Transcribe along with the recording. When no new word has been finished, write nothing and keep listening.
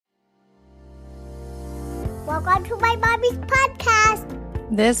Welcome to my mommy's podcast.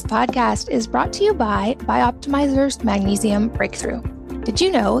 This podcast is brought to you by Bioptimizer's Magnesium Breakthrough. Did you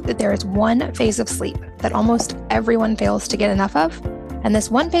know that there is one phase of sleep that almost everyone fails to get enough of? And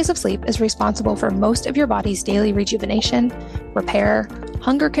this one phase of sleep is responsible for most of your body's daily rejuvenation, repair,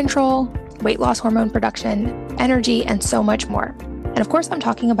 hunger control, weight loss hormone production, energy, and so much more. And of course, I'm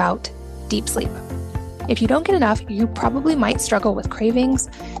talking about deep sleep. If you don't get enough, you probably might struggle with cravings,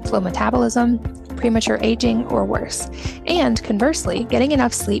 slow metabolism, premature aging, or worse. And conversely, getting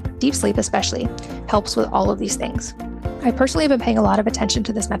enough sleep, deep sleep especially, helps with all of these things. I personally have been paying a lot of attention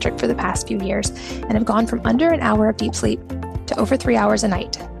to this metric for the past few years and have gone from under an hour of deep sleep to over 3 hours a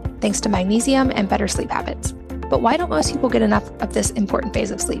night, thanks to magnesium and better sleep habits. But why don't most people get enough of this important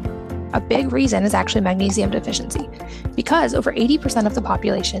phase of sleep? A big reason is actually magnesium deficiency, because over 80% of the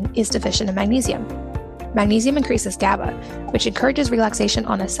population is deficient in magnesium. Magnesium increases GABA, which encourages relaxation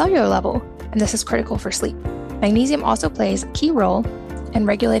on a cellular level, and this is critical for sleep. Magnesium also plays a key role in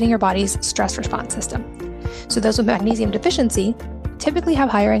regulating your body's stress response system. So those with magnesium deficiency typically have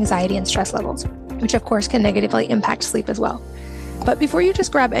higher anxiety and stress levels, which of course can negatively impact sleep as well. But before you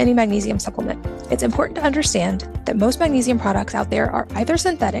just grab any magnesium supplement, it's important to understand that most magnesium products out there are either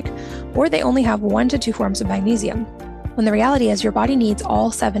synthetic or they only have 1 to 2 forms of magnesium, when the reality is your body needs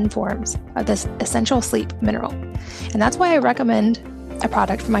all 7 forms of this essential sleep mineral. And that's why I recommend a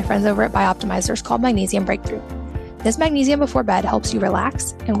product from my friends over at Bioptimizers called Magnesium Breakthrough. This magnesium before bed helps you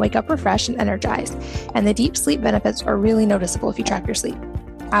relax and wake up refreshed and energized, and the deep sleep benefits are really noticeable if you track your sleep.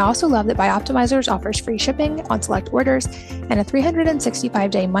 I also love that Bioptimizers offers free shipping on select orders and a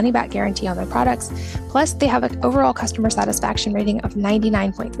 365-day money-back guarantee on their products. Plus, they have an overall customer satisfaction rating of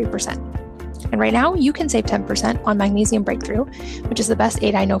 99.3%. And right now, you can save 10% on Magnesium Breakthrough, which is the best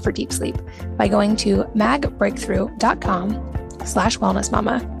aid I know for deep sleep, by going to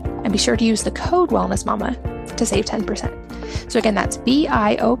magbreakthrough.com/wellnessmama, and be sure to use the code wellnessmama to save 10%. So again, that's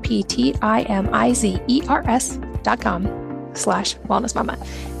bioptimizers.com/wellnessmama,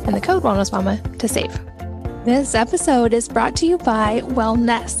 and the code wellnessmama to save. This episode is brought to you by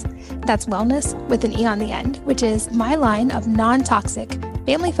Wellness. That's wellness with an E on the end, which is my line of non-toxic,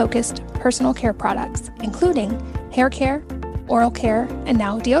 family-focused personal care products, including hair care, oral care, and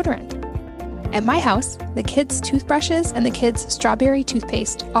now deodorant. At my house, the kids' toothbrushes and the kids' strawberry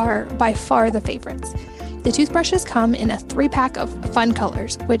toothpaste are by far the favorites. The toothbrushes come in a 3-pack of fun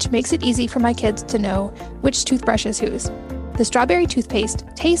colors, which makes it easy for my kids to know which toothbrush is whose. The strawberry toothpaste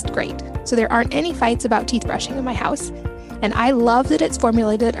tastes great, so there aren't any fights about teeth brushing in my house. And I love that it's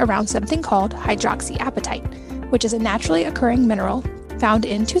formulated around something called hydroxyapatite, which is a naturally occurring mineral found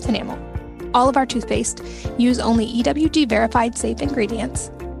in tooth enamel. All of our toothpaste use only EWG-verified safe ingredients,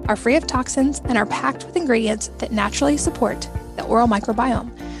 are free of toxins, and are packed with ingredients that naturally support the oral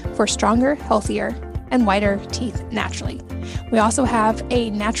microbiome for stronger, healthier, and whiter teeth naturally. We also have a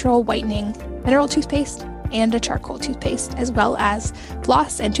natural whitening mineral toothpaste and a charcoal toothpaste, as well as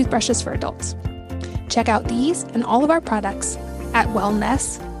floss and toothbrushes for adults. Check out these and all of our products at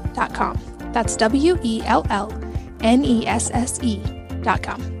wellness.com. That's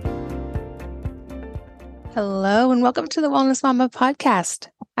WELLNESSE.com. Hello, and welcome to the Wellness Mama podcast.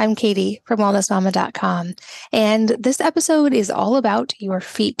 I'm Katie from wellnessmama.com, and this episode is all about your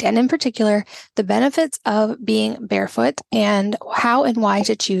feet, and in particular, the benefits of being barefoot and how and why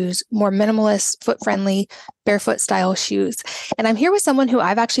to choose more minimalist, foot-friendly, barefoot-style shoes. And I'm here with someone who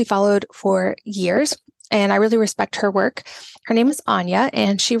I've actually followed for years, and I really respect her work. Her name is Anya,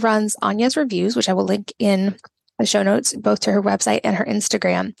 and she runs Anya's Reviews, which I will link in the show notes, both to her website and her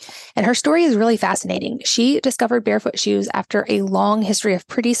Instagram. And her story is really fascinating. She discovered barefoot shoes after a long history of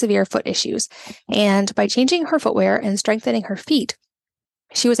pretty severe foot issues. And by changing her footwear and strengthening her feet,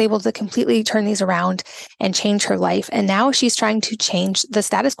 she was able to completely turn these around and change her life. And now she's trying to change the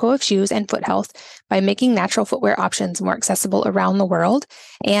status quo of shoes and foot health by making natural footwear options more accessible around the world.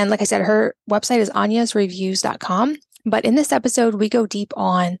 And like I said, her website is anyasreviews.com. But in this episode, we go deep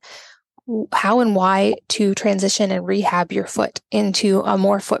on how and why to transition and rehab your foot into a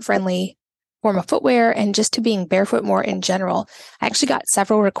more foot-friendly form of footwear and just to being barefoot more in general. I actually got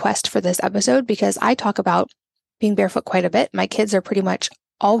several requests for this episode because I talk about being barefoot quite a bit. My kids are pretty much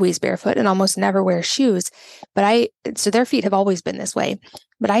always barefoot and almost never wear shoes, so their feet have always been this way.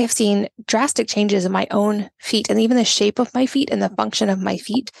 But I have seen drastic changes in my own feet and even the shape of my feet and the function of my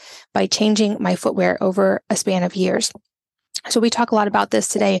feet by changing my footwear over a span of years. So we talk a lot about this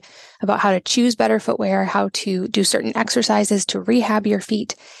today, about how to choose better footwear, how to do certain exercises to rehab your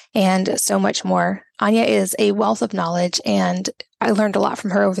feet, and so much more. Anya is a wealth of knowledge, and I learned a lot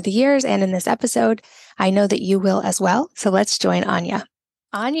from her over the years. And in this episode, I know that you will as well. So let's join Anya.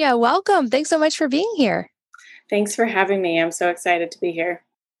 Anya, welcome. Thanks so much for being here. Thanks for having me. I'm so excited to be here.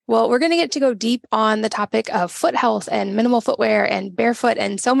 Well, we're going to get to go deep on the topic of foot health and minimal footwear and barefoot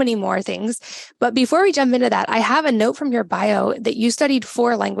and so many more things. But before we jump into that, I have a note from your bio that you studied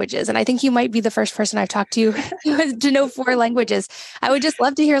 4 languages. And I think you might be the first person I've talked to to know 4 languages. I would just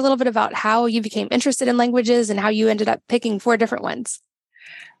love to hear a little bit about how you became interested in languages and how you ended up picking 4 different ones.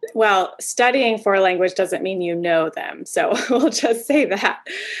 Well, studying 4 language doesn't mean you know them. So we'll just say that.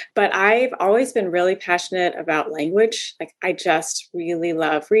 But I've always been really passionate about language. Like I just really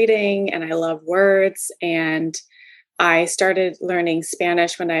love reading and I love words. And I started learning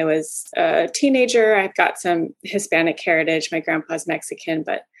Spanish when I was a teenager. I've got some Hispanic heritage. My grandpa's Mexican,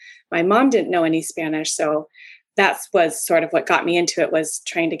 but my mom didn't know any Spanish. So that was sort of what got me into it, was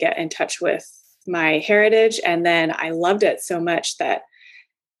trying to get in touch with my heritage. And then I loved it so much that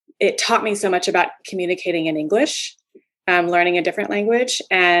it taught me so much about communicating in English, learning a different language.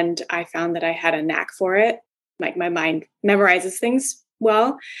 And I found that I had a knack for it. Like my mind memorizes things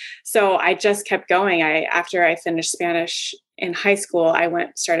well. So I just kept going. After I finished Spanish in high school, I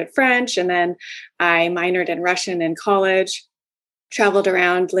started French, and then I minored in Russian in college, traveled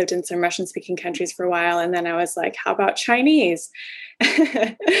around, lived in some Russian speaking countries for a while. And then I was like, how about Chinese?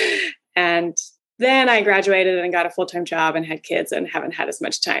 And then I graduated and got a full-time job and had kids and haven't had as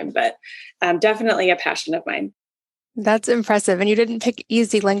much time, but definitely a passion of mine. That's impressive. And you didn't pick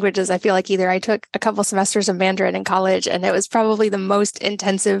easy languages, I feel like, either. I took a couple semesters of Mandarin in college, and it was probably the most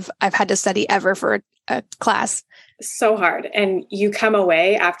intensive I've had to study ever for a class. So hard. And you come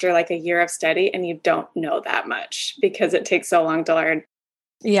away after like a year of study and you don't know that much because it takes so long to learn.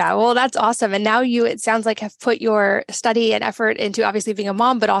 Yeah, well, that's awesome. And now you, it sounds like, have put your study and effort into obviously being a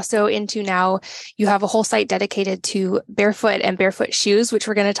mom, but also into now you have a whole site dedicated to barefoot and barefoot shoes, which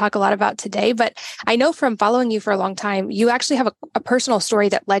we're going to talk a lot about today. But I know from following you for a long time, you actually have a personal story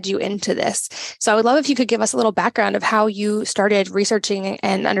that led you into this. So I would love if you could give us a little background of how you started researching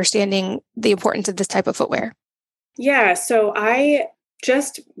and understanding the importance of this type of footwear. Yeah, so I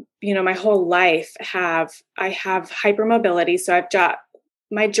just, my whole life I have hypermobility. So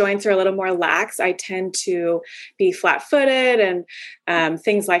my joints are a little more lax. I tend to be flat-footed and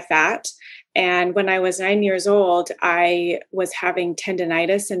things like that. And when I was 9 years old, I was having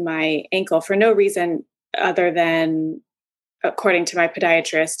tendinitis in my ankle for no reason other than, according to my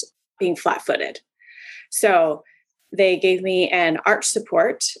podiatrist, being flat-footed. So they gave me an arch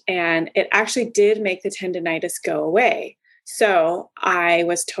support, and it actually did make the tendinitis go away. So I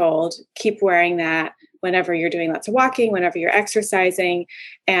was told, keep wearing that whenever you're doing lots of walking, whenever you're exercising.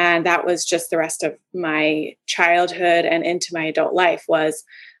 And that was just the rest of my childhood and into my adult life. Was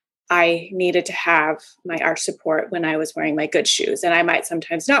I needed to have my arch support when I was wearing my good shoes. And I might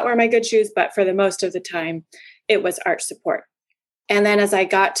sometimes not wear my good shoes, but for the most of the time, it was arch support. And then as I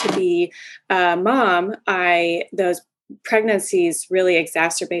got to be a mom, those pregnancies really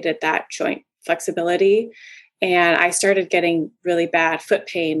exacerbated that joint flexibility. And I started getting really bad foot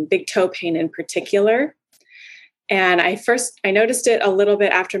pain, big toe pain in particular. And I noticed it a little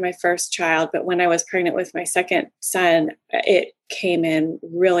bit after my first child, but when I was pregnant with my second son, it came in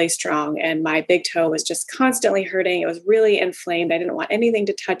really strong. And my big toe was just constantly hurting. It was really inflamed. I didn't want anything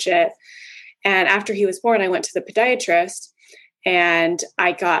to touch it. And after he was born, I went to the podiatrist and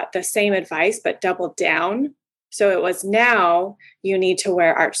I got the same advice, but doubled down. So it was, now you need to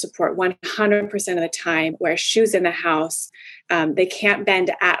wear arch support 100% of the time, wear shoes in the house. They can't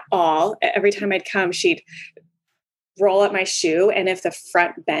bend at all. Every time I'd come, she'd roll up my shoe. And if the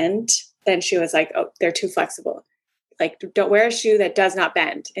front bent, then she was like, oh, they're too flexible. Like, don't wear a shoe that does not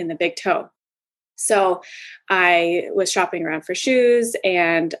bend in the big toe. So I was shopping around for shoes,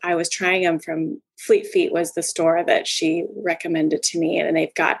 and I was trying them from Fleet Feet, was the store that she recommended to me. And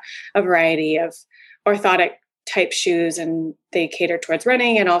they've got a variety of orthotic type shoes, and they cater towards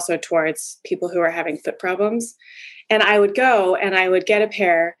running and also towards people who are having foot problems. And I would go and I would get a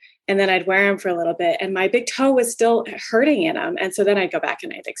pair, and then I'd wear them for a little bit, and my big toe was still hurting in them. And so then I'd go back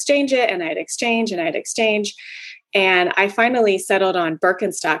and I'd exchange it, and I'd exchange and I'd exchange. And I finally settled on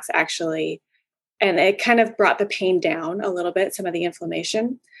Birkenstocks, actually. And it kind of brought the pain down a little bit, some of the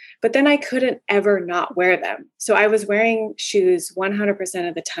inflammation. But then I couldn't ever not wear them. So I was wearing shoes 100%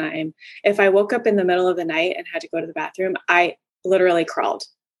 of the time. If I woke up in the middle of the night and had to go to the bathroom, I literally crawled,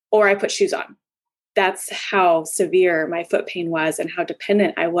 or I put shoes on. That's how severe my foot pain was and how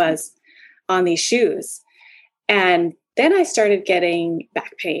dependent I was on these shoes. And then I started getting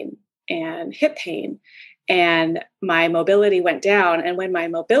back pain and hip pain, and my mobility went down. And when my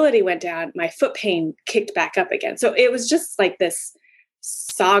mobility went down, my foot pain kicked back up again. So it was just like this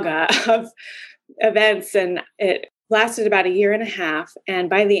saga of events, and it lasted about a year and a half. And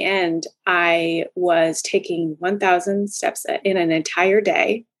by the end, I was taking 1,000 steps in an entire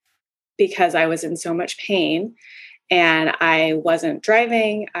day because I was in so much pain and I wasn't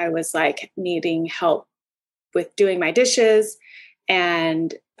driving. I was like needing help with doing my dishes.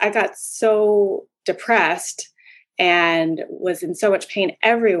 And I got so depressed and was in so much pain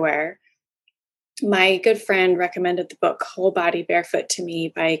everywhere. My good friend recommended the book Whole Body Barefoot to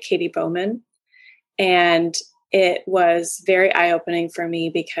me by Katie Bowman. And it was very eye-opening for me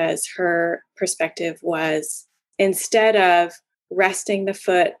because her perspective was, instead of resting the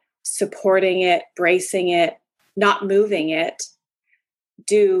foot, supporting it, bracing it, not moving it,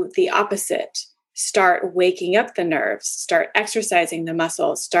 do the opposite. Start waking up the nerves, start exercising the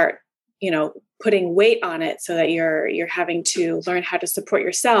muscles, start, putting weight on it so that you're having to learn how to support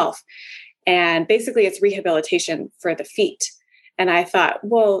yourself. And basically it's rehabilitation for the feet. And I thought,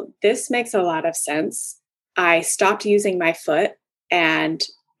 well, this makes a lot of sense. I stopped using my foot and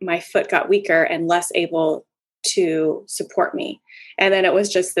my foot got weaker and less able to support me. And then it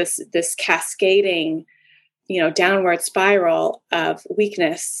was just this cascading, downward spiral of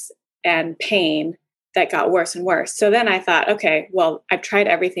weakness and pain that got worse and worse. So then I thought, okay, well, I've tried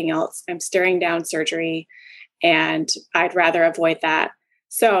everything else. I'm staring down surgery and I'd rather avoid that.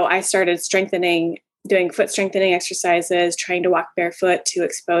 So I started doing foot strengthening exercises, trying to walk barefoot to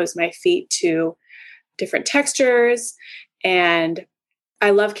expose my feet to different textures. And I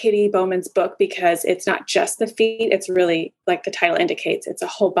love Katie Bowman's book because it's not just the feet. It's really, like the title indicates, it's a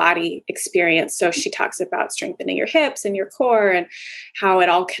whole body experience. So she talks about strengthening your hips and your core and how it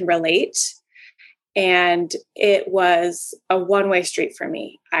all can relate. And it was a one-way street for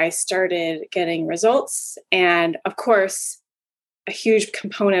me. I started getting results. And of course, a huge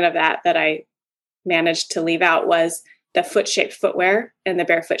component of that I managed to leave out was the foot-shaped footwear and the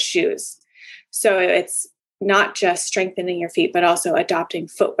barefoot shoes. So it's not just strengthening your feet, but also adopting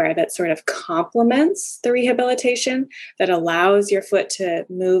footwear that sort of complements the rehabilitation, that allows your foot to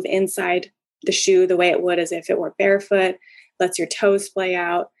move inside the shoe the way it would as if it were barefoot, lets your toes splay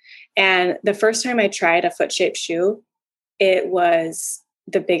out. And the first time I tried a foot-shaped shoe, it was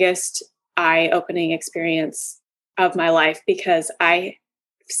the biggest eye-opening experience of my life because I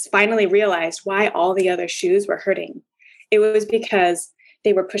finally realized why all the other shoes were hurting. It was because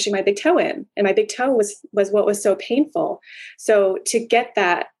they were pushing my big toe in, and my big toe was what was so painful. So to get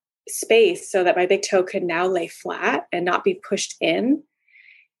that space so that my big toe could now lay flat and not be pushed in,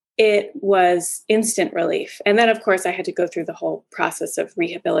 it was instant relief. And then, of course, I had to go through the whole process of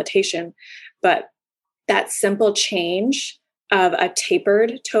rehabilitation. But that simple change of a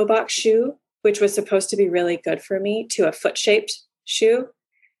tapered toe box shoe, which was supposed to be really good for me, to a foot-shaped shoe,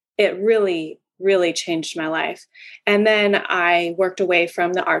 it really, really changed my life. And then I worked away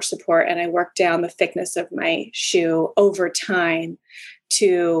from the arch support and I worked down the thickness of my shoe over time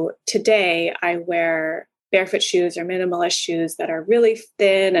to today. I wear barefoot shoes or minimalist shoes that are really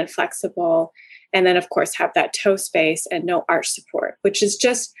thin and flexible. And then, of course, have that toe space and no arch support, which is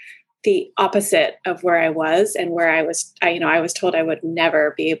just the opposite of where I was and where I was told I would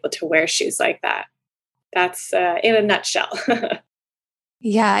never be able to wear shoes like that. That's in a nutshell.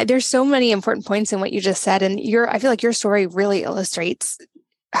 Yeah, there's so many important points in what you just said. And I feel like your story really illustrates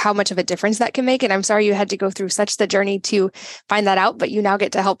how much of a difference that can make. And I'm sorry you had to go through such the journey to find that out, but you now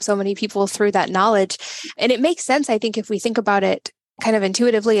get to help so many people through that knowledge. And it makes sense, I think, if we think about it kind of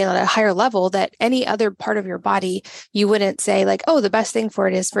intuitively and at a higher level, that any other part of your body, you wouldn't say like, oh, the best thing for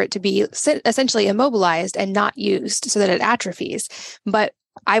it is for it to be essentially immobilized and not used so that it atrophies. But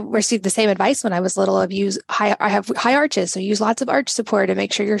I received the same advice when I was little of I have high arches, so use lots of arch support and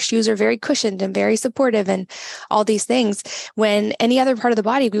make sure your shoes are very cushioned and very supportive and all these things. When any other part of the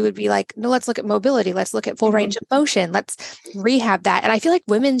body, we would be like, no, let's look at mobility. Let's look at full range of motion. Let's rehab that. And I feel like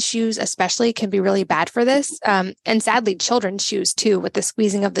women's shoes especially can be really bad for this. And sadly, children's shoes too, with the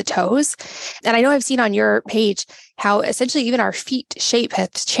squeezing of the toes. And I know I've seen on your page how essentially even our feet shape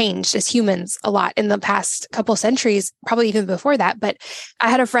has changed as humans a lot in the past couple centuries, probably even before that. But I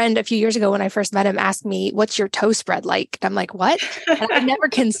had a friend a few years ago when I first met him ask me, what's your toe spread like? And I'm like, what? And I never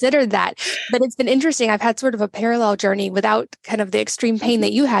considered that. But it's been interesting. I've had sort of a parallel journey without kind of the extreme pain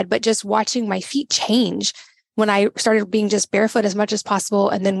that you had, but just watching my feet change when I started being just barefoot as much as possible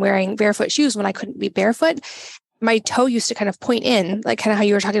and then wearing barefoot shoes when I couldn't be barefoot. My toe used to kind of point in, like kind of how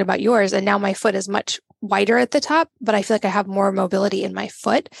you were talking about yours. And now my foot is much wider at the top, but I feel like I have more mobility in my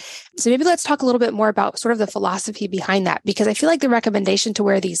foot. So maybe let's talk a little bit more about sort of the philosophy behind that, because I feel like the recommendation to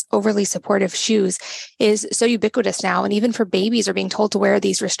wear these overly supportive shoes is so ubiquitous now. And even for babies are being told to wear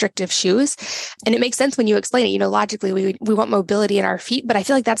these restrictive shoes. And it makes sense when you explain it, logically we want mobility in our feet, but I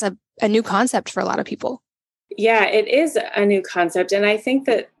feel like that's a new concept for a lot of people. Yeah, it is a new concept. And I think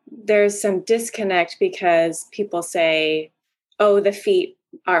that there's some disconnect because people say, oh, the feet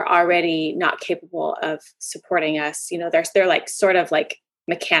are already not capable of supporting us. They're like sort of like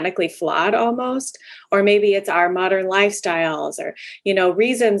mechanically flawed almost, or maybe it's our modern lifestyles or,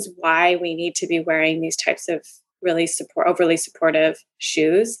 reasons why we need to be wearing these types of overly supportive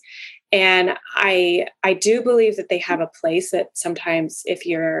shoes. And I do believe that they have a place, that sometimes if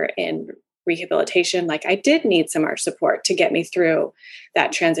you're in rehabilitation, like I did need some more support to get me through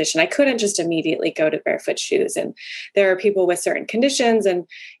that transition. I couldn't just immediately go to barefoot shoes. And there are people with certain conditions and,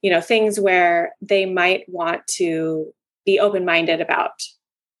 things where they might want to be open-minded about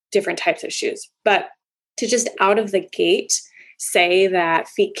different types of shoes. But to just out of the gate say that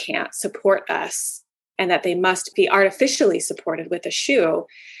feet can't support us and that they must be artificially supported with a shoe,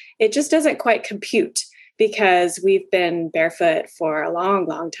 it just doesn't quite compute, because we've been barefoot for a long,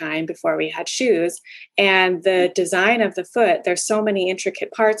 long time before we had shoes. And the design of the foot, there's so many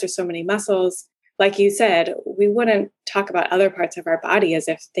intricate parts, there's so many muscles. Like you said, we wouldn't talk about other parts of our body as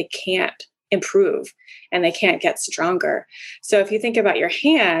if they can't improve and they can't get stronger. So if you think about your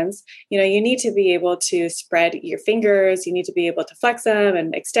hands, you need to be able to spread your fingers, you need to be able to flex them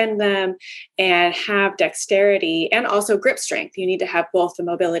and extend them and have dexterity and also grip strength. You need to have both the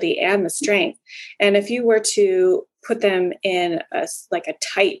mobility and the strength. And if you were to put them in a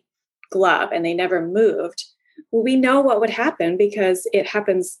tight glove and they never moved, well, we know what would happen, because it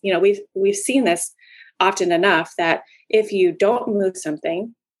happens, we've seen this often enough that if you don't move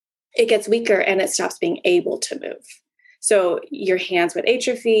something, it gets weaker and it stops being able to move. So your hands would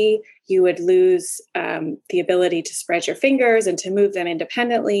atrophy, you would lose the ability to spread your fingers and to move them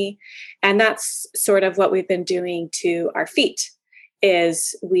independently. And that's sort of what we've been doing to our feet,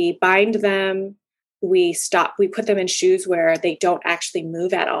 is we bind them, we put them in shoes where they don't actually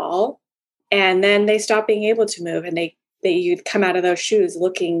move at all. And then they stop being able to move, and you'd come out of those shoes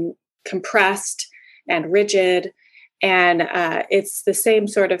looking compressed and rigid. And it's the same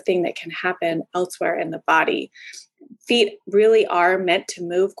sort of thing that can happen elsewhere in the body. Feet really are meant to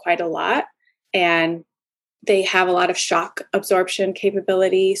move quite a lot, and they have a lot of shock absorption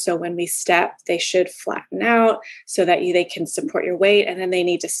capability. So when we step, they should flatten out so that they can support your weight, and then they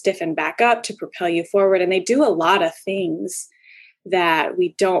need to stiffen back up to propel you forward. And they do a lot of things that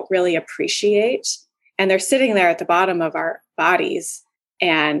we don't really appreciate. And they're sitting there at the bottom of our bodies.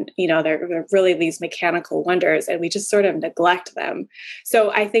 And, they're really these mechanical wonders, and we just sort of neglect them.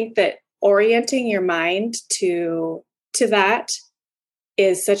 So I think that orienting your mind to that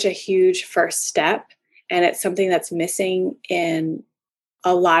is such a huge first step. And it's something that's missing in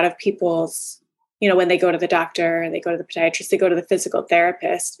a lot of people's, when they go to the doctor, they go to the podiatrist, they go to the physical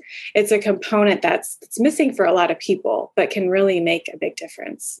therapist. It's a component that's missing for a lot of people, but can really make a big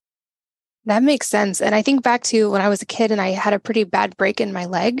difference. That makes sense. And I think back to when I was a kid and I had a pretty bad break in my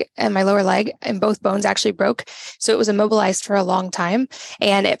leg, and my lower leg, and both bones actually broke. So it was immobilized for a long time.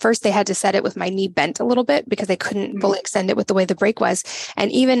 And at first they had to set it with my knee bent a little bit because they couldn't fully extend it with the way the break was.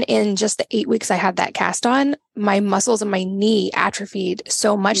 And even in just the 8 weeks I had that cast on, my muscles in my knee atrophied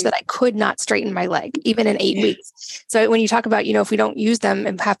so much that I could not straighten my leg, even in 8 weeks. So when you talk about, if we don't use them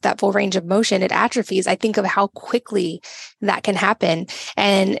and have that full range of motion, it atrophies. I think of how quickly that can happen.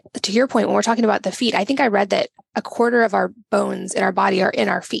 And to your point, when we're talking about the feet, I think I read that a quarter of our bones in our body are in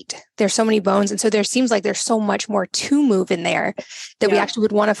our feet. There's so many bones. And so there seems like there's so much more to move in there that we actually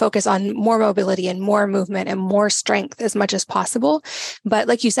would want to focus on more mobility and more movement and more strength as much as possible. But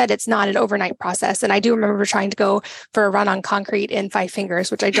like you said, it's not an overnight process. And I do remember trying to go for a run on concrete in 5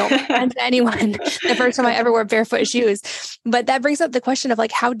 fingers, which I don't recommend to anyone the first time I ever wore barefoot shoes. But that brings up the question of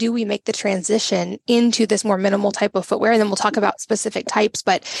how do we make the transition into this more minimal type of footwear? And then we'll talk about specific types,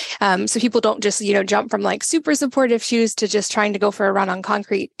 but so people don't just, jump from super supportive shoes to just trying to go for a run on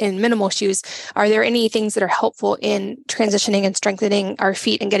concrete in minimal shoes. Are there any things that are helpful in transitioning and strengthening our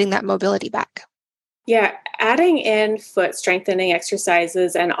feet and getting that mobility back? Yeah, adding in foot strengthening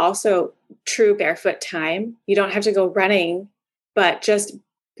exercises and also true barefoot time. You don't have to go running, but just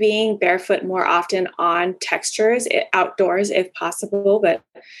being barefoot more often on textures outdoors if possible. But,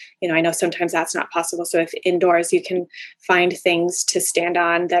 I know sometimes that's not possible. So if indoors you can find things to stand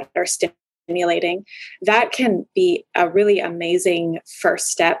on that are stimulating, that can be a really amazing first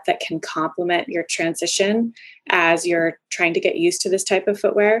step that can complement your transition as you're trying to get used to this type of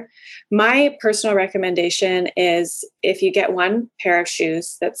footwear. My personal recommendation is, if you get one pair of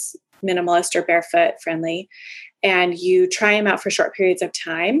shoes that's minimalist or barefoot friendly, and you try them out for short periods of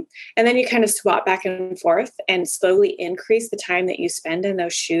time, and then you kind of swap back and forth and slowly increase the time that you spend in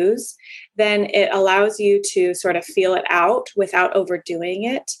those shoes, then it allows you to sort of feel it out without overdoing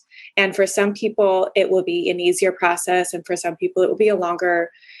it. And for some people, it will be an easier process. And for some people, it will be a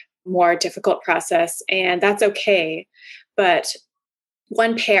longer, more difficult process. And that's okay. But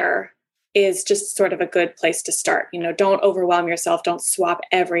one pair is just sort of a good place to start. Don't overwhelm yourself. Don't swap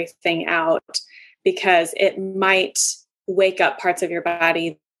everything out, because it might wake up parts of your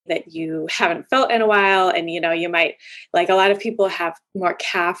body that you haven't felt in a while. And, you might, like, a lot of people have more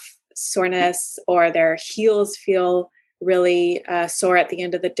calf soreness, or their heels feel really sore at the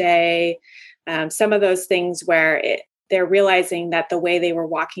end of the day. Some of those things where they're realizing that the way they were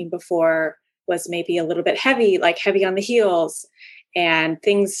walking before was maybe a little bit heavy, like heavy on the heels, and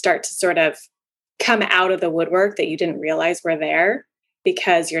things start to sort of come out of the woodwork that you didn't realize were there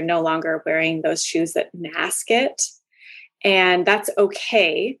because you're no longer wearing those shoes that mask it. And that's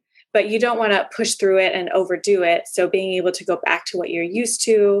okay, but you don't want to push through it and overdo it. So being able to go back to what you're used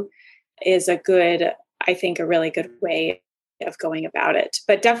to is a really good way of going about it.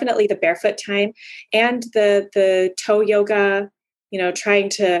 But definitely the barefoot time and the toe yoga, trying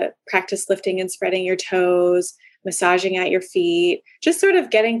to practice lifting and spreading your toes, massaging at your feet, just sort of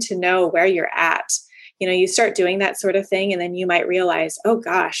getting to know where you're at. You start doing that sort of thing, and then you might realize, oh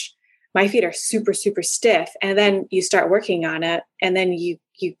gosh, my feet are super, super stiff. And then you start working on it, and then you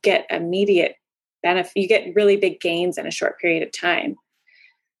get immediate benefit. You get really big gains in a short period of time.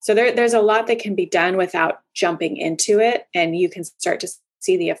 So there's a lot that can be done without jumping into it, and you can start to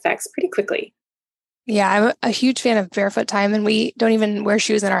see the effects pretty quickly. Yeah, I'm a huge fan of barefoot time, and we don't even wear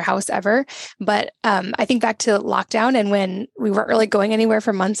shoes in our house ever. But I think back to lockdown and when we weren't really going anywhere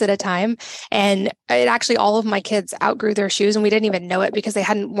for months at a time. And it actually, all of my kids outgrew their shoes, and we didn't even know it because they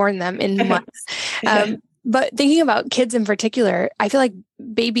hadn't worn them in months. But thinking about kids in particular, I feel like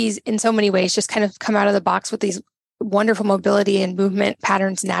babies in so many ways just kind of come out of the box with these wonderful mobility and movement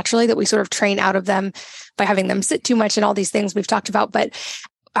patterns naturally that we sort of train out of them by having them sit too much and all these things we've talked about. But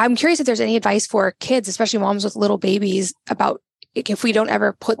I'm curious if there's any advice for kids, especially moms with little babies, about if we don't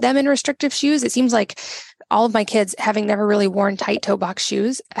ever put them in restrictive shoes. It seems like all of my kids, having never really worn tight toe box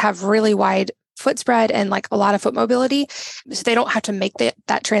shoes, have really wide foot spread and like a lot of foot mobility. So they don't have to make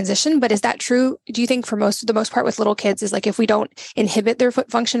that transition. But is that true? Do you think for the most part with little kids is like, if we don't inhibit their foot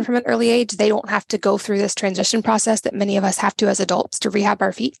function from an early age, they don't have to go through this transition process that many of us have to as adults to rehab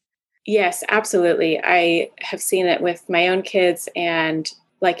our feet? Yes, absolutely. I have seen it with my own kids. And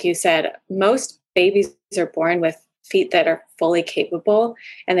like you said, most babies are born with feet that are fully capable,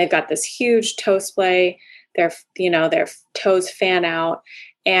 and they've got this huge toe splay. Their toes fan out.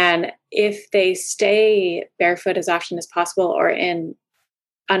 And if they stay barefoot as often as possible or in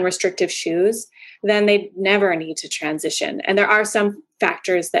unrestricted shoes, then they never need to transition. And there are some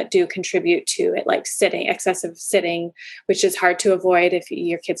factors that do contribute to it, like excessive sitting, which is hard to avoid if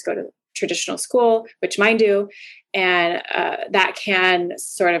your kids go to traditional school, which mine do. And that can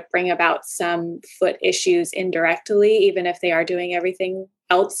sort of bring about some foot issues indirectly, even if they are doing everything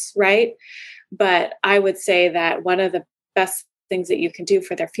else right. But I would say that one of the best things that you can do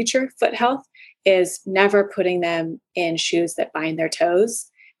for their future foot health is never putting them in shoes that bind their toes,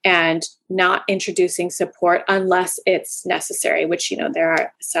 and not introducing support unless it's necessary, which, I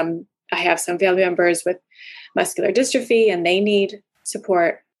have some family members with muscular dystrophy and they need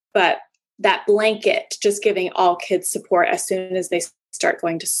support, but that blanket, just giving all kids support as soon as they start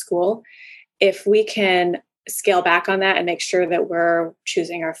going to school, if we can scale back on that and make sure that we're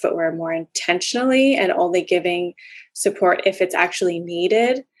choosing our footwear more intentionally and only giving support if it's actually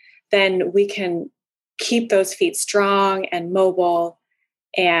needed, then we can keep those feet strong and mobile,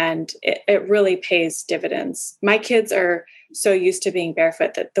 and it really pays dividends. My kids are so used to being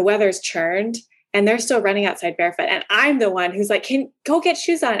barefoot that the weather's churned and they're still running outside barefoot. And I'm the one who's like, can go get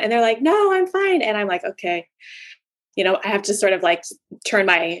shoes on. And they're like, no, I'm fine. And I'm like, okay, I have to sort of like turn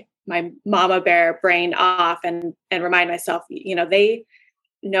my mama bear brain off and remind myself, they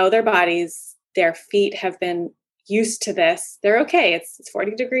know their bodies, their feet have been used to this. They're okay. It's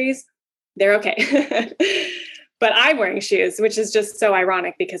 40 degrees. They're okay. But I'm wearing shoes, which is just so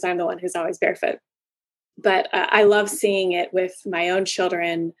ironic because I'm the one who's always barefoot. But I love seeing it with my own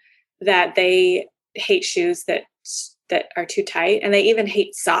children that they hate shoes that are too tight, and they even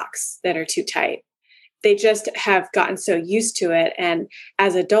hate socks that are too tight. They just have gotten so used to it. And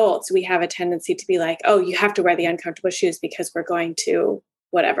as adults, we have a tendency to be like, oh, you have to wear the uncomfortable shoes because we're going to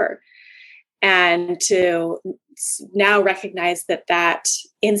whatever. And to now recognize that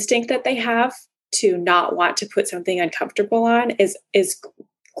instinct that they have to not want to put something uncomfortable on is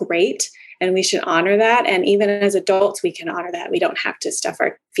great. And we should honor that. And even as adults, we can honor that. We don't have to stuff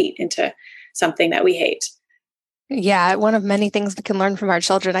our feet into something that we hate. Yeah, one of many things we can learn from our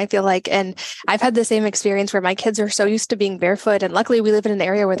children, I feel like. And I've had the same experience where my kids are so used to being barefoot. And luckily, we live in an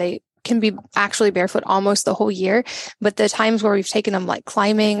area where they can be actually barefoot almost the whole year. But the times where we've taken them like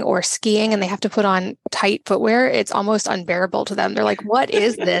climbing or skiing and they have to put on tight footwear, it's almost unbearable to them. They're like, what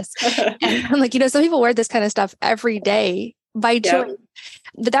is this? And I'm like, some people wear this kind of stuff every day by choice. Yep.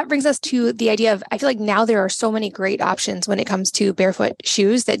 But that brings us to the idea of, I feel like now there are so many great options when it comes to barefoot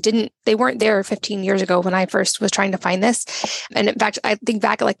shoes they weren't there 15 years ago when I first was trying to find this. And in fact, I think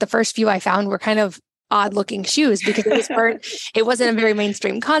back at like the first few I found were kind of odd looking shoes because it wasn't a very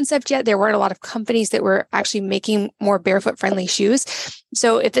mainstream concept yet. There weren't a lot of companies that were actually making more barefoot friendly shoes.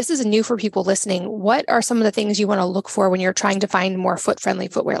 So if this is new for people listening, what are some of the things you want to look for when you're trying to find more foot friendly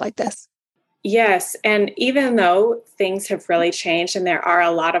footwear like this? Yes. And even though things have really changed and there are a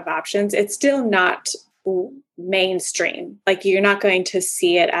lot of options, it's still not mainstream. Like you're not going to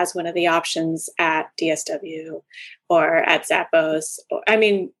see it as one of the options at DSW or at Zappos. I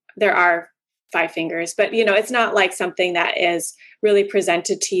mean, there are Five Fingers, but it's not like something that is really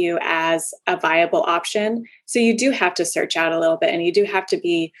presented to you as a viable option. So you do have to search out a little bit and you do have to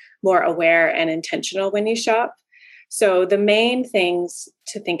be more aware and intentional when you shop. So the main things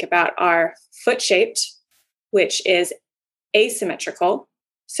to think about are foot shaped, which is asymmetrical.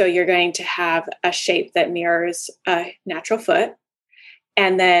 So you're going to have a shape that mirrors a natural foot.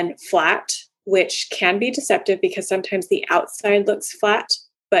 And then flat, which can be deceptive because sometimes the outside looks flat,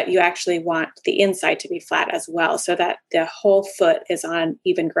 but you actually want the inside to be flat as well, so that the whole foot is on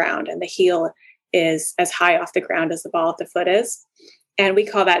even ground and the heel is as high off the ground as the ball of the foot is. And we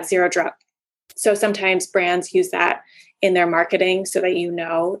call that zero drop. So sometimes brands use that in their marketing so that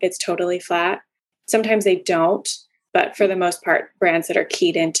it's totally flat. Sometimes they don't, but for the most part, brands that are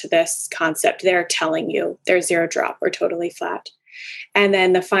keyed into this concept, they're telling you they're zero drop or totally flat. And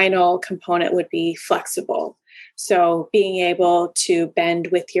then the final component would be flexible. So being able to bend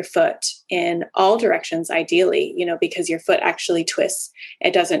with your foot in all directions, ideally, because your foot actually twists.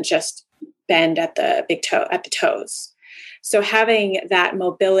 It doesn't just bend at the big toe, at the toes. So having that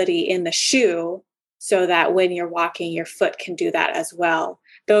mobility in the shoe so that when you're walking, your foot can do that as well.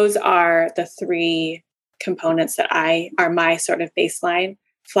 Those are the three components that are my sort of baseline: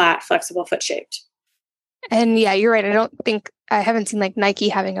 flat, flexible, foot shaped. And yeah, you're right. I haven't seen like Nike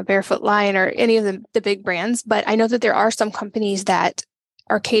having a barefoot line or any of the big brands, but I know that there are some companies that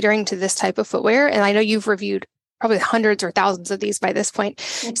are catering to this type of footwear. And I know you've reviewed probably hundreds or thousands of these by this point.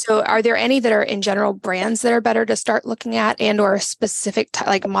 So are there any that are in general brands that are better to start looking at and or specific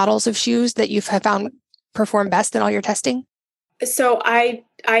like models of shoes that you've found perform best in all your testing? So I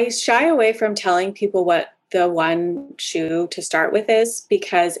shy away from telling people what the one shoe to start with is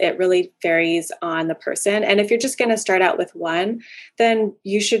because it really varies on the person. And if you're just going to start out with one, then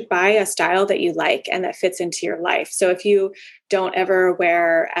you should buy a style that you like and that fits into your life. So if you don't ever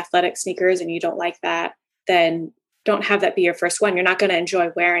wear athletic sneakers and you don't like that, then don't have that be your first one. You're not going to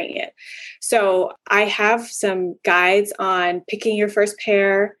enjoy wearing it. So I have some guides on picking your first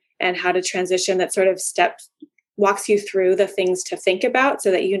pair and how to transition that sort of walks you through the things to think about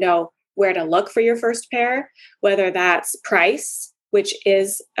so that you know where to look for your first pair, whether that's price, which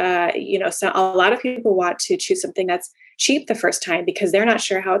is, so a lot of people want to choose something that's cheap the first time because they're not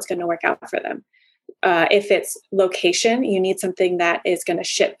sure how it's going to work out for them. If it's location, you need something that is going to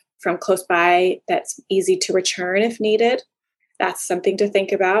ship from close by, that's easy to return if needed. That's something to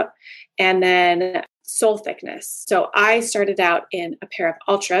think about. And then sole thickness. So I started out in a pair of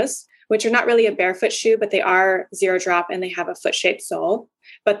Ultras, which are not really a barefoot shoe, but they are zero drop and they have a foot-shaped sole,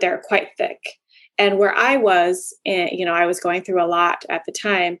 but they're quite thick. And where I was, I was going through a lot at the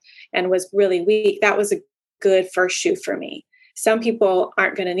time and was really weak. That was a good first shoe for me. Some people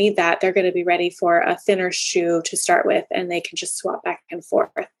aren't going to need that. They're going to be ready for a thinner shoe to start with, and they can just swap back and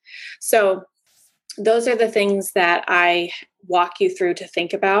forth. So those are the things that I walk you through to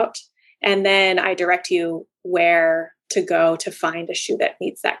think about. And then I direct you where to go to find a shoe that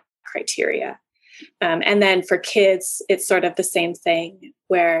meets that criteria. And then for kids, it's sort of the same thing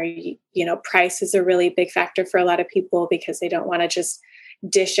where, price is a really big factor for a lot of people because they don't want to just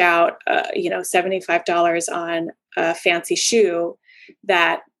dish out, $75 on a fancy shoe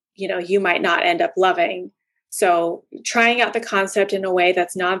that, you might not end up loving. So trying out the concept in a way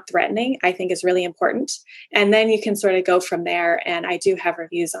that's non-threatening, I think is really important. And then you can sort of go from there. And I do have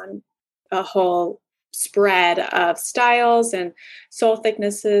reviews on a whole spread of styles and sole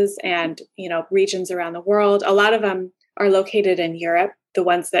thicknesses and, regions around the world. A lot of them are located in Europe, the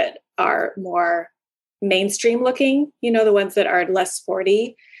ones that are more mainstream looking, the ones that are less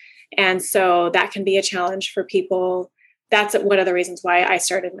sporty. And so that can be a challenge for people. That's one of the reasons why I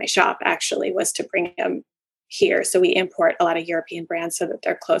started my shop actually, was to bring them here. So we import a lot of European brands so that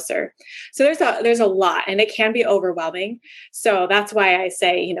they're closer. So there's a lot, and it can be overwhelming. So that's why I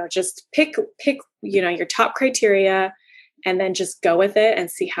say, just pick, your top criteria and then just go with it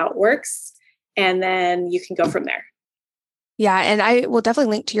and see how it works. And then you can go from there. Yeah. And I will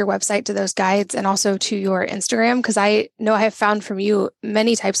definitely link to your website, to those guides, and also to your Instagram, because I know I have found from you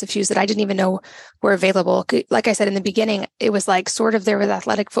many types of shoes that I didn't even know were available. Like I said in the beginning, it was like sort of there was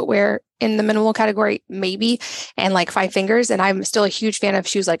athletic footwear in the minimal category, maybe, and like 5 fingers. And I'm still a huge fan of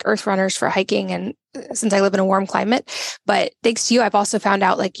shoes like Earth Runners for hiking, and since I live in a warm climate. But thanks to you, I've also found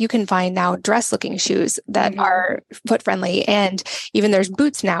out like you can find now dress looking shoes that are foot friendly. And even there's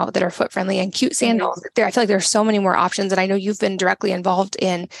boots now that are foot friendly, and cute sandals. There, I feel like there's so many more options. And I know you've been directly involved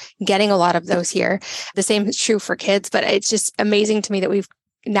in getting a lot of those here. The same is true for kids, but it's just amazing to me that we've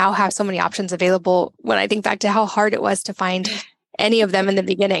now have so many options available when I think back to how hard it was to find any of them in the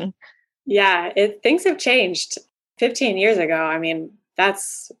beginning. Yeah, things have changed. 15 years ago, I mean,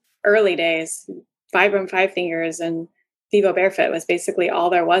 that's early days. Vibram 5 fingers and Vivo Barefoot was basically all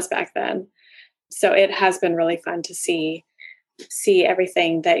there was back then. So it has been really fun to see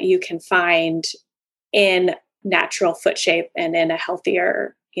everything that you can find in natural foot shape and in a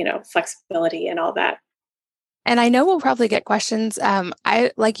healthier, flexibility and all that. And I know we'll probably get questions.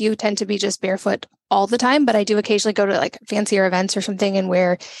 I, like you, tend to be just barefoot all the time, but I do occasionally go to like fancier events or something and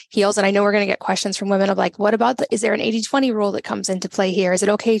wear heels. And I know we're going to get questions from women of like, what about is there an 80-20 rule that comes into play here? Is it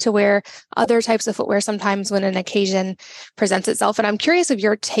okay to wear other types of footwear sometimes when an occasion presents itself? And I'm curious of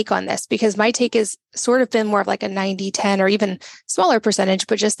your take on this, because my take is sort of been more of like a 90-10 or even smaller percentage,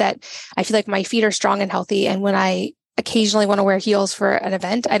 but just that I feel like my feet are strong and healthy. And when I occasionally want to wear heels for an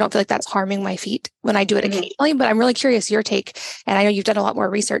event, I don't feel like that's harming my feet when I do it occasionally, but I'm really curious your take. And I know you've done a lot more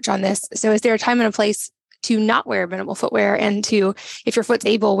research on this. So is there a time and a place to not wear minimal footwear and to, if your foot's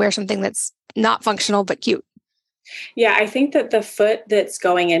able, wear something that's not functional, but cute? Yeah, I think that the foot that's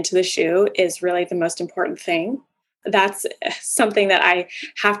going into the shoe is really the most important thing. That's something that I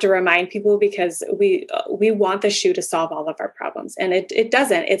have to remind people, because we want the shoe to solve all of our problems. And it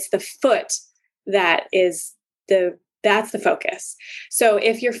doesn't. It's the foot that is that's the focus. So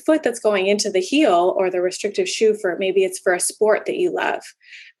if your foot that's going into the heel or the restrictive shoe, for maybe it's for a sport that you love,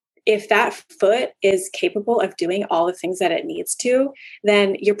 if that foot is capable of doing all the things that it needs to,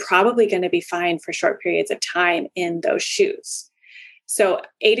 then you're probably going to be fine for short periods of time in those shoes. So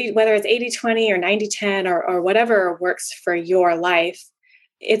whether it's 80-20 or 90-10 or whatever works for your life,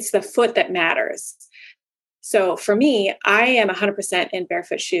 it's the foot that matters. So for me, I am 100% in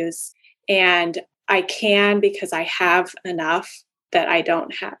barefoot shoes, and I can because I have enough that I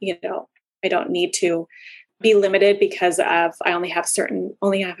don't have, I don't need to be limited because of I only have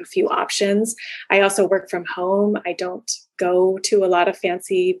a few options. I also work from home. I don't go to a lot of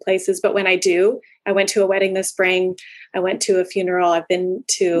fancy places, but when I do, I went to a wedding this spring. I went to a funeral. I've been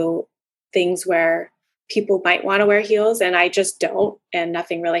to things where people might want to wear heels and I just don't, and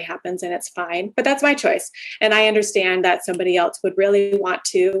nothing really happens and it's fine. But that's my choice. And I understand that somebody else would really want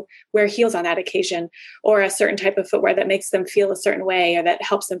to wear heels on that occasion, or a certain type of footwear that makes them feel a certain way or that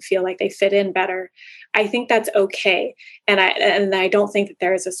helps them feel like they fit in better. I think that's okay. And I don't think that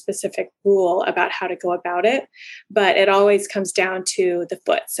there is a specific rule about how to go about it, but it always comes down to the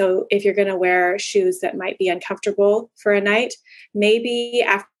foot. So if you're going to wear shoes that might be uncomfortable for a night, maybe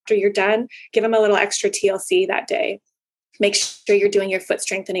after you're done, give them a little extra TLC that day. Make sure you're doing your foot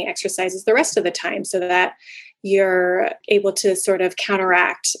strengthening exercises the rest of the time so that you're able to sort of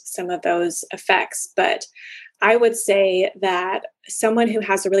counteract some of those effects. But I would say that someone who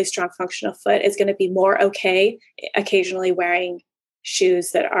has a really strong functional foot is going to be more okay occasionally wearing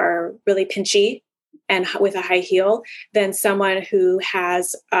shoes that are really pinchy and with a high heel than someone who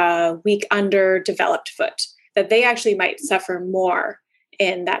has a weak underdeveloped foot, that they actually might suffer more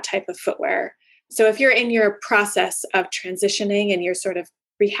in that type of footwear. So if you're in your process of transitioning and you're sort of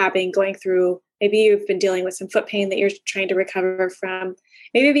rehabbing, going through, maybe you've been dealing with some foot pain that you're trying to recover from,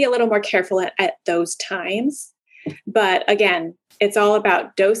 maybe be a little more careful at those times. But again, it's all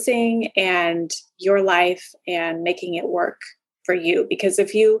about dosing and your life and making it work for you. Because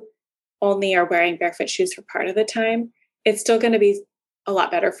if you only are wearing barefoot shoes for part of the time, it's still going to be a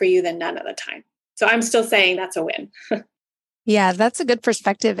lot better for you than none of the time. So I'm still saying that's a win. Yeah, that's a good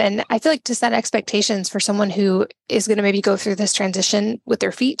perspective. And I feel like to set expectations for someone who is going to maybe go through this transition with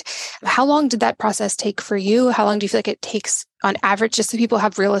their feet, how long did that process take for you? How long do you feel like it takes on average, just so people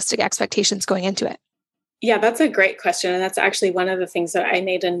have realistic expectations going into it? Yeah, that's a great question. And that's actually one of the things that I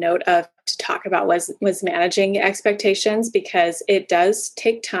made a note of to talk about was managing expectations, because it does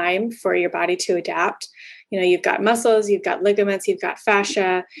take time for your body to adapt. You've got muscles, you've got ligaments, you've got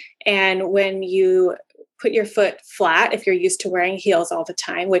fascia. And when you put your foot flat if you're used to wearing heels all the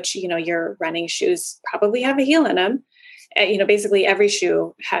time, which, your running shoes probably have a heel in them. Basically every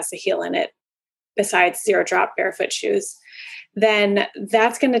shoe has a heel in it besides zero drop barefoot shoes. Then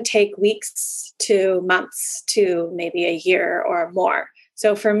that's going to take weeks to months to maybe a year or more.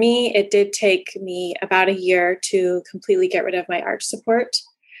 So for me, it did take me about a year to completely get rid of my arch support.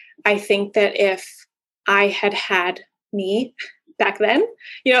 I think that if I had me back then,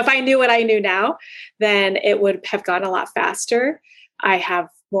 if I knew what I knew now, then it would have gone a lot faster. I have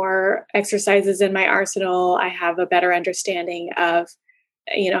more exercises in my arsenal. I have a better understanding of,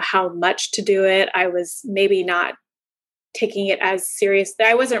 how much to do it. I was maybe not taking it as serious.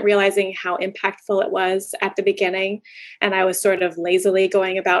 I wasn't realizing how impactful it was at the beginning. And I was sort of lazily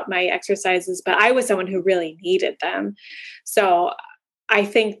going about my exercises, but I was someone who really needed them. So I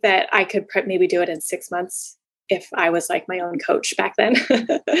think that I could maybe do it in 6 months if I was like my own coach back then.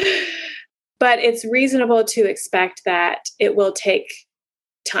 But it's reasonable to expect that it will take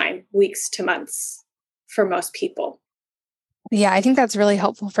time, weeks to months for most people. Yeah, I think that's really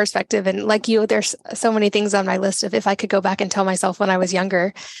helpful perspective. And like you, there's so many things on my list of if I could go back and tell myself when I was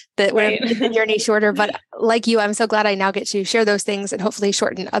younger that would have made the journey shorter. But like you, I'm so glad I now get to share those things and hopefully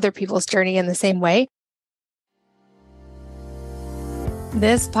shorten other people's journey in the same way.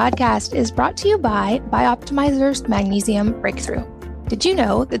 This podcast is brought to you by Bioptimizer's Magnesium Breakthrough. Did you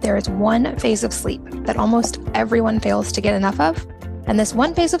know that there is one phase of sleep that almost everyone fails to get enough of? And this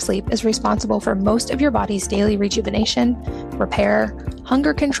one phase of sleep is responsible for most of your body's daily rejuvenation, repair,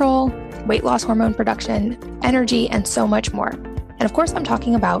 hunger control, weight loss hormone production, energy, and so much more. And of course, I'm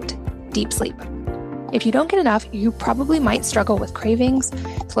talking about deep sleep. If you don't get enough, you probably might struggle with cravings,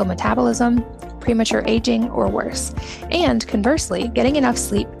 slow metabolism, premature aging, or worse. And conversely, getting enough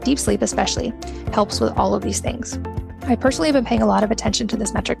sleep, deep sleep especially, helps with all of these things. I personally have been paying a lot of attention to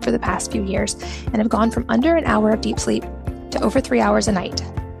this metric for the past few years and have gone from under an hour of deep sleep to over 3 hours a night,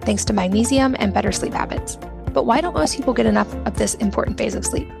 thanks to magnesium and better sleep habits. But why don't most people get enough of this important phase of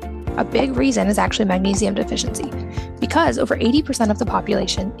sleep? A big reason is actually magnesium deficiency, because over 80% of the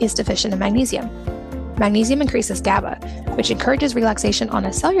population is deficient in magnesium. Magnesium increases GABA, which encourages relaxation on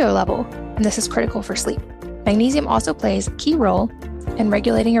a cellular level, and this is critical for sleep. Magnesium also plays a key role in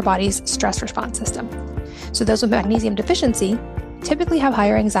regulating your body's stress response system. So those with magnesium deficiency typically have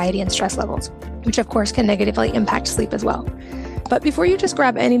higher anxiety and stress levels, which of course can negatively impact sleep as well. But before you just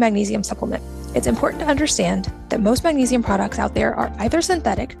grab any magnesium supplement, it's important to understand that most magnesium products out there are either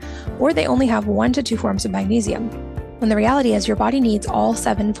synthetic or they only have 1 to 2 forms of magnesium, when the reality is your body needs all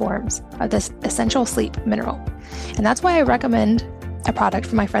 7 forms of this essential sleep mineral. And that's why I recommend a product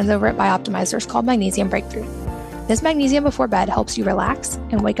from my friends over at Bioptimizers called Magnesium Breakthrough. This magnesium before bed helps you relax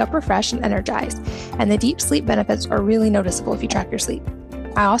and wake up refreshed and energized, and the deep sleep benefits are really noticeable if you track your sleep.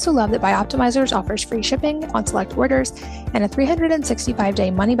 I also love that Bioptimizers offers free shipping on select orders and a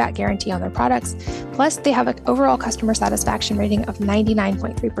 365-day money-back guarantee on their products. Plus, they have an overall customer satisfaction rating of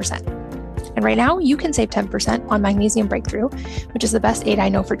 99.3%. And right now, you can save 10% on Magnesium Breakthrough, which is the best aid I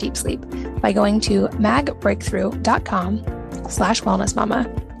know for deep sleep, by going to magbreakthrough.com/wellnessmama,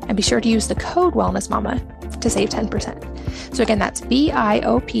 and be sure to use the code wellnessmama to save 10%. So again, that's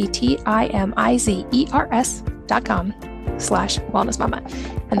bioptimizers.com/wellnessmama,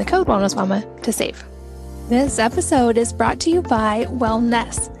 and the code wellnessmama to save. This episode is brought to you by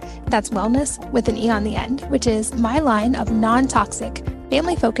Wellness. That's wellness with an E on the end, which is my line of non-toxic,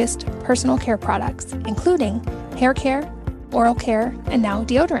 family-focused personal care products, including hair care, oral care, and now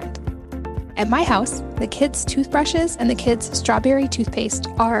deodorant. At my house, the kids' toothbrushes and the kids' strawberry toothpaste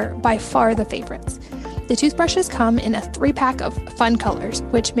are by far the favorites. The toothbrushes come in a 3-pack of fun colors,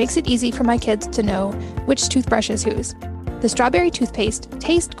 which makes it easy for my kids to know which toothbrush is whose. The strawberry toothpaste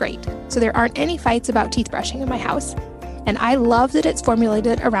tastes great, so there aren't any fights about teeth brushing in my house. And I love that it's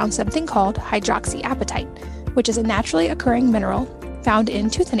formulated around something called hydroxyapatite, which is a naturally occurring mineral found in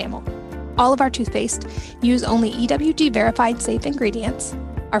tooth enamel. All of our toothpaste use only EWG-verified safe ingredients,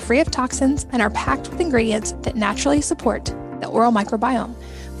 are free of toxins, and are packed with ingredients that naturally support the oral microbiome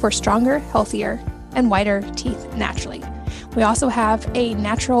for stronger, healthier, and whiter teeth naturally. We also have a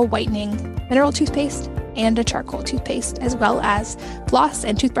natural whitening mineral toothpaste and a charcoal toothpaste, as well as floss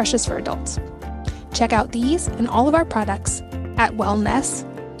and toothbrushes for adults. Check out these and all of our products at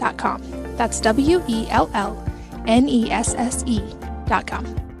wellness.com. That's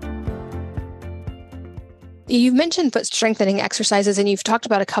WELLNESSE.com. You've mentioned foot strengthening exercises, and you've talked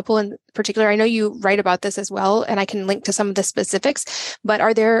about a couple in particular. I know you write about this as well, and I can link to some of the specifics, but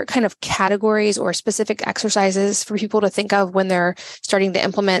are there kind of categories or specific exercises for people to think of when they're starting to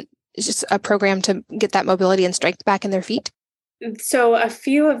implement just a program to get that mobility and strength back in their feet? So a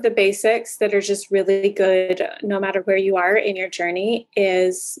few of the basics that are just really good, no matter where you are in your journey,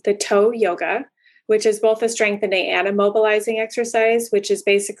 is the toe yoga, which is both a strengthening and a mobilizing exercise, which is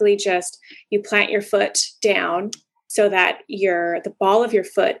basically just you plant your foot down so that the ball of your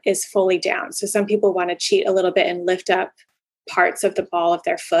foot is fully down. So some people want to cheat a little bit and lift up parts of the ball of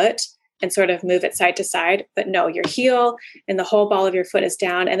their foot and sort of move it side to side. But no, your heel and the whole ball of your foot is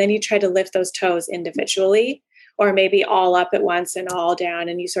down. And then you try to lift those toes individually, or maybe all up at once and all down.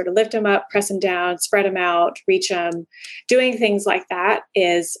 And you sort of lift them up, press them down, spread them out, reach them. Doing things like that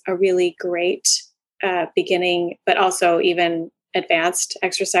is a really great beginning, but also even advanced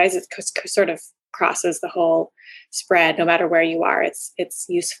exercise. It sort of crosses the whole spread. No matter where you are, it's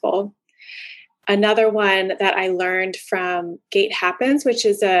useful. Another one that I learned from Gait Happens, which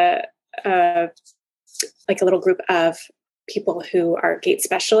is like a little group of people who are gait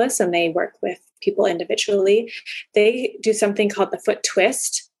specialists, and they work with people individually. They do something called the foot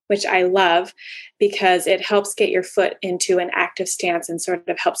twist, which I love because it helps get your foot into an active stance and sort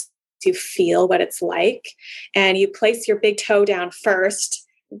of helps you feel what it's like. And you place your big toe down first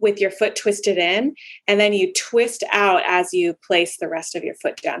with your foot twisted in, and then you twist out as you place the rest of your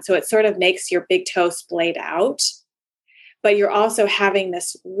foot down. So it sort of makes your big toe splayed out, but you're also having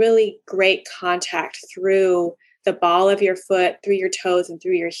this really great contact through the ball of your foot, through your toes, and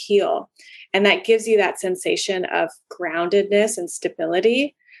through your heel. And that gives you that sensation of groundedness and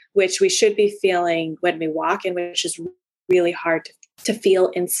stability, which we should be feeling when we walk, and which is really hard to feel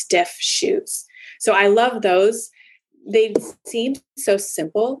in stiff shoes. So I love those. They seem so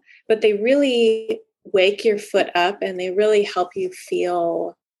simple, but they really wake your foot up and they really help you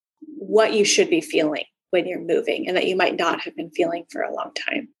feel what you should be feeling when you're moving and that you might not have been feeling for a long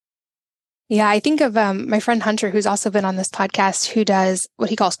time. Yeah, I think of my friend Hunter, who's also been on this podcast, who does what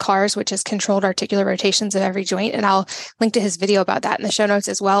he calls CARS, which is controlled articular rotations of every joint. And I'll link to his video about that in the show notes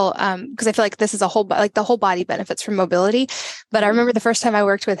as well, because I feel like this is the whole body benefits from mobility. But I remember the first time I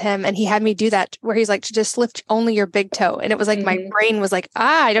worked with him and he had me do that where he's like, to just lift only your big toe. And it was like, my brain was like,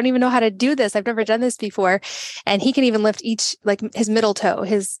 I don't even know how to do this. I've never done this before. And he can even lift each, like his middle toe,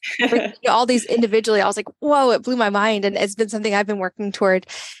 all these individually. I was like, whoa, it blew my mind. And it's been something I've been working toward.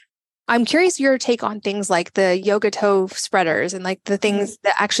 I'm curious your take on things like the yoga toe spreaders and like the things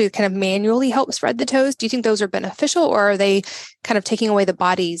that actually kind of manually help spread the toes. Do you think those are beneficial, or are they kind of taking away the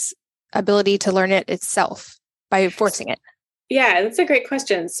body's ability to learn it itself by forcing it? Yeah, that's a great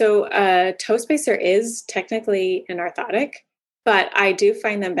question. So toe spacer is technically an orthotic, but I do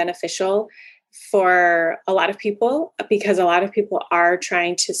find them beneficial for a lot of people because a lot of people are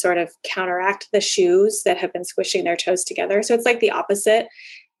trying to sort of counteract the shoes that have been squishing their toes together. So it's like the opposite.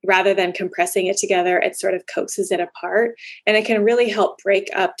 Rather than compressing it together, it sort of coaxes it apart. And it can really help break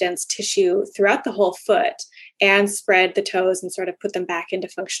up dense tissue throughout the whole foot and spread the toes and sort of put them back into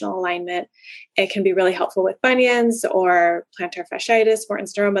functional alignment. It can be really helpful with bunions or plantar fasciitis,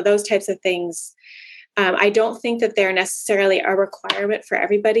 Morton's neuroma, those types of things. I don't think that they're necessarily a requirement for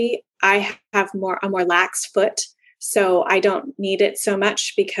everybody. I have a more lax foot, so I don't need it so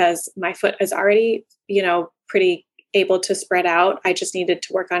much because my foot is already, pretty able to spread out. I just needed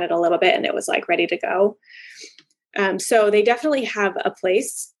to work on it a little bit and it was like ready to go. So they definitely have a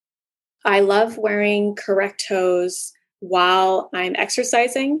place. I love wearing correct toes while I'm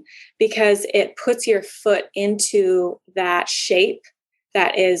exercising because it puts your foot into that shape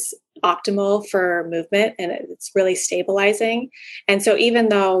that is optimal for movement and it's really stabilizing. And so even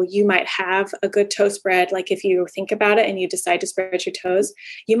though you might have a good toe spread, like if you think about it and you decide to spread your toes,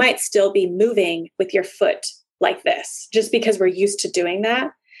 you might still be moving with your foot like this, just because we're used to doing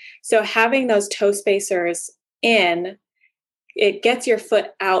that. So having those toe spacers in, it gets your foot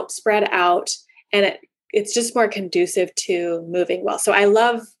out, spread out, and it's just more conducive to moving well. So I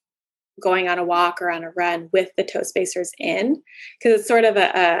love going on a walk or on a run with the toe spacers in, because it's sort of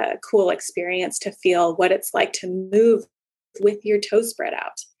a cool experience to feel what it's like to move with your toes spread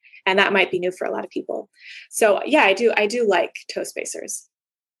out. And that might be new for a lot of people. So yeah, I do like toe spacers.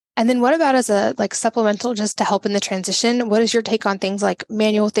 And then what about as a supplemental just to help in the transition? What is your take on things like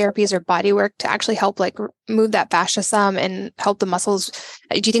manual therapies or body work to actually help move that fascia some and help the muscles?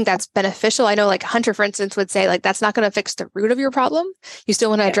 Do you think that's beneficial? I know Hunter, for instance, would say that's not going to fix the root of your problem. You still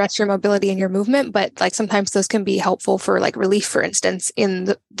want to address your mobility and your movement, but sometimes those can be helpful for relief, for instance,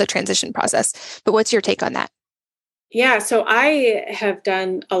 in the transition process. But what's your take on that? Yeah, so I have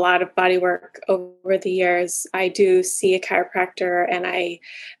done a lot of body work over the years. I do see a chiropractor, and I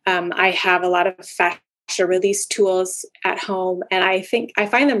have a lot of fascia release tools at home, and I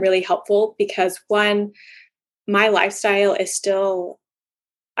find them really helpful because one, my lifestyle is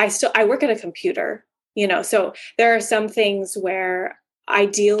I work at a computer, So there are some things where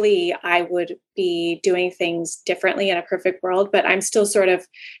ideally I would be doing things differently in a perfect world, but I'm still sort of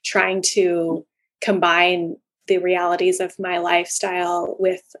trying to combine the realities of my lifestyle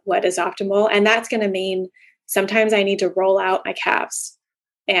with what is optimal. And that's going to mean sometimes I need to roll out my calves.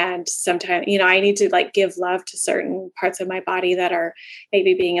 And sometimes, I need to like give love to certain parts of my body that are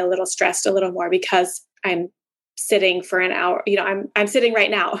maybe being a little stressed a little more because I'm sitting for an hour. I'm sitting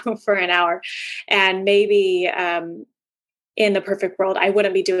right now for an hour, and maybe in the perfect world, I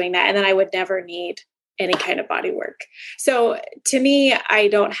wouldn't be doing that. And then I would never need any kind of body work. So to me, I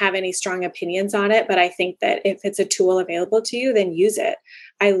don't have any strong opinions on it, but I think that if it's a tool available to you, then use it.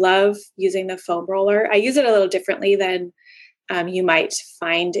 I love using the foam roller. I use it a little differently than you might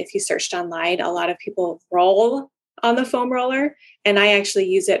find if you searched online. A lot of people roll on the foam roller, and I actually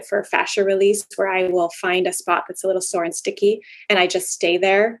use it for fascia release, where I will find a spot that's a little sore and sticky, and I just stay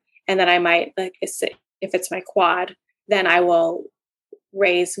there. And then I might, like, if it's my quad, then I will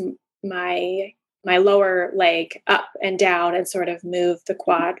raise my lower leg up and down and sort of move the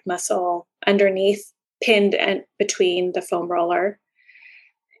quad muscle underneath, pinned and between the foam roller.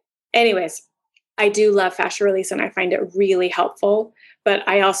 Anyways, I do love fascia release and I find it really helpful. But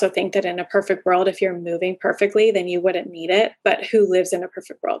I also think that in a perfect world, if you're moving perfectly, then you wouldn't need it. But who lives in a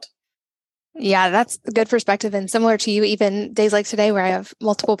perfect world? Yeah, that's a good perspective. And similar to you, even days like today where I have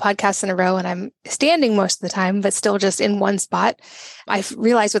multiple podcasts in a row and I'm standing most of the time, but still just in one spot. I've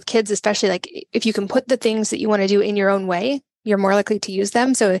realized with kids, especially, like if you can put the things that you want to do in your own way, you're more likely to use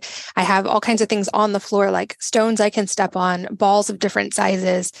them. So I have all kinds of things on the floor, like stones I can step on, balls of different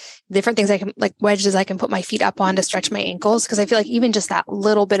sizes, different things I can, like wedges I can put my feet up on to stretch my ankles. Because I feel like even just that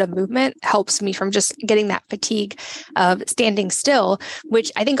little bit of movement helps me from just getting that fatigue of standing still,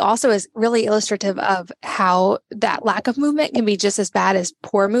 which I think also is really illustrative of how that lack of movement can be just as bad as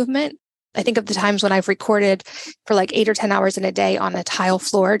poor movement. I think of the times when I've recorded for like 8 or 10 hours in a day on a tile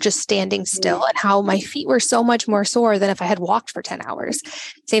floor, just standing still, and how my feet were so much more sore than if I had walked for 10 hours.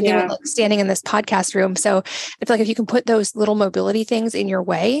 Same thing with like standing in this podcast room. So I feel like if you can put those little mobility things in your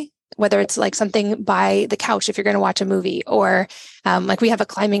way, whether it's like something by the couch if you're going to watch a movie, or like we have a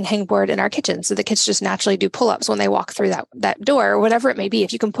climbing hangboard in our kitchen, so the kids just naturally do pull-ups when they walk through that door, or whatever it may be.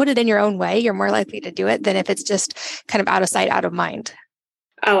 If you can put it in your own way, you're more likely to do it than if it's just kind of out of sight, out of mind.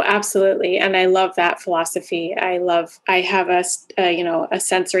 Oh, absolutely. And I love that philosophy. I have a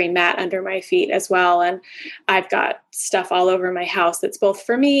sensory mat under my feet as well. And I've got stuff all over my house that's both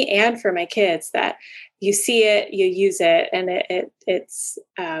for me and for my kids, that you see it, you use it, and it's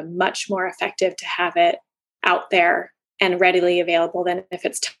much more effective to have it out there and readily available than if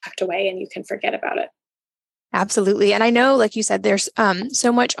it's tucked away and you can forget about it. Absolutely. And I know, like you said, there's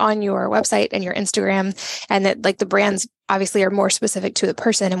so much on your website and your Instagram, and that like the brands obviously are more specific to the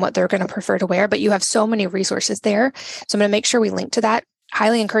person and what they're going to prefer to wear, but you have so many resources there. So I'm going to make sure we link to that.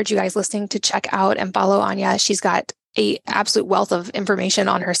 Highly encourage you guys listening to check out and follow Anya. She's got an absolute wealth of information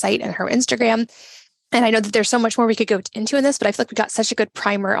on her site and her Instagram. And I know that there's so much more we could go into in this, but I feel like we got such a good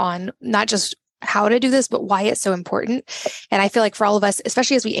primer on not just how to do this, but why it's so important. And I feel like for all of us,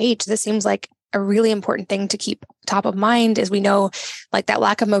 especially as we age, this seems like a really important thing to keep top of mind, as we know, like that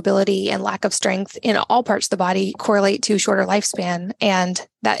lack of mobility and lack of strength in all parts of the body correlate to shorter lifespan. And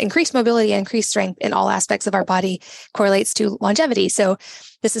that increased mobility and increased strength in all aspects of our body correlates to longevity. So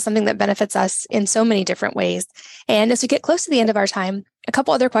this is something that benefits us in so many different ways. And as we get close to the end of our time, a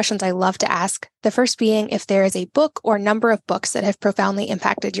couple other questions I love to ask. The first being if there is a book or number of books that have profoundly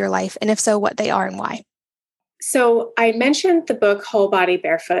impacted your life, and if so, what they are and why. So I mentioned the book Whole Body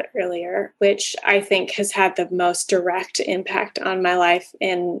Barefoot earlier, which I think has had the most direct impact on my life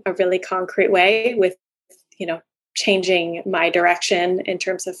in a really concrete way, with, changing my direction in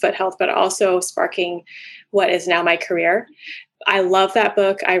terms of foot health, but also sparking what is now my career. I love that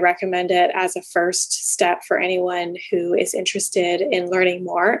book. I recommend it as a first step for anyone who is interested in learning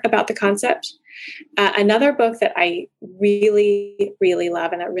more about the concept. Another book that I really, really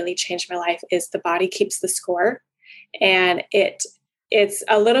love and that really changed my life is The Body Keeps the Score. And it's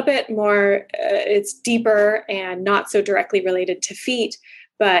a little bit more, it's deeper and not so directly related to feet,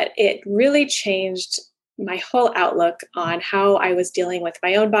 but it really changed my whole outlook on how I was dealing with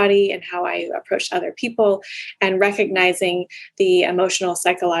my own body and how I approached other people, and recognizing the emotional,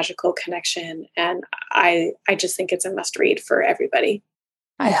 psychological connection. And I just think it's a must read for everybody.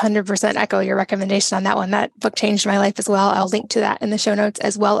 I 100% echo your recommendation on that one. That book changed my life as well. I'll link to that in the show notes,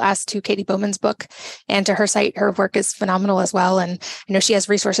 as well as to Katie Bowman's book and to her site. Her work is phenomenal as well. And I know she has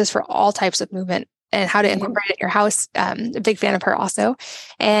resources for all types of movement and how to incorporate it in your house. A big fan of her also.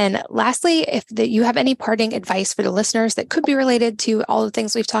 And lastly, if you have any parting advice for the listeners that could be related to all the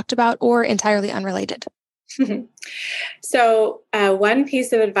things we've talked about or entirely unrelated. So one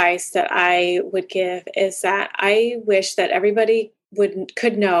piece of advice that I would give is that I wish that everybody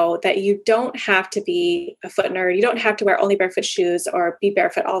could know that you don't have to be a foot nerd. You don't have to wear only barefoot shoes or be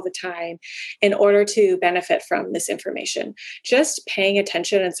barefoot all the time in order to benefit from this information. Just paying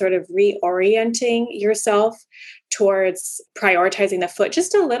attention and sort of reorienting yourself towards prioritizing the foot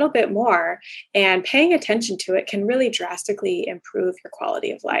just a little bit more and paying attention to it can really drastically improve your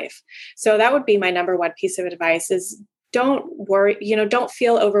quality of life. So that would be my number one piece of advice is don't worry, don't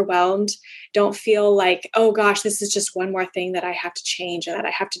feel overwhelmed. Don't feel like, oh gosh, this is just one more thing that I have to change and that I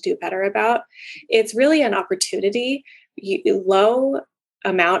have to do better about. It's really an opportunity. Low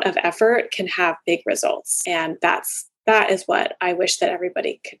amount of effort can have big results. And that is what I wish that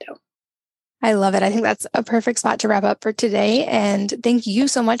everybody could do. I love it. I think that's a perfect spot to wrap up for today. And thank you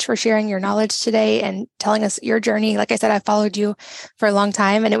so much for sharing your knowledge today and telling us your journey. Like I said, I followed you for a long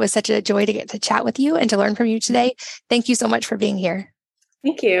time, and it was such a joy to get to chat with you and to learn from you today. Thank you so much for being here.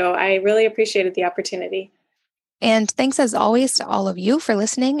 Thank you. I really appreciated the opportunity. And thanks as always to all of you for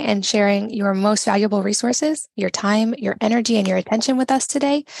listening and sharing your most valuable resources, your time, your energy, and your attention with us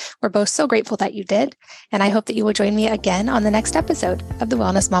today. We're both so grateful that you did. And I hope that you will join me again on the next episode of the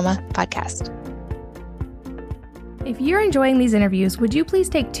Wellness Mama podcast. If you're enjoying these interviews, would you please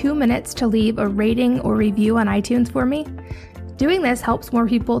take 2 minutes to leave a rating or review on iTunes for me? Doing this helps more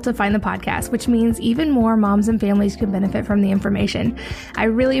people to find the podcast, which means even more moms and families can benefit from the information. I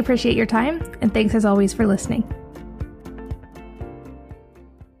really appreciate your time, and thanks as always for listening.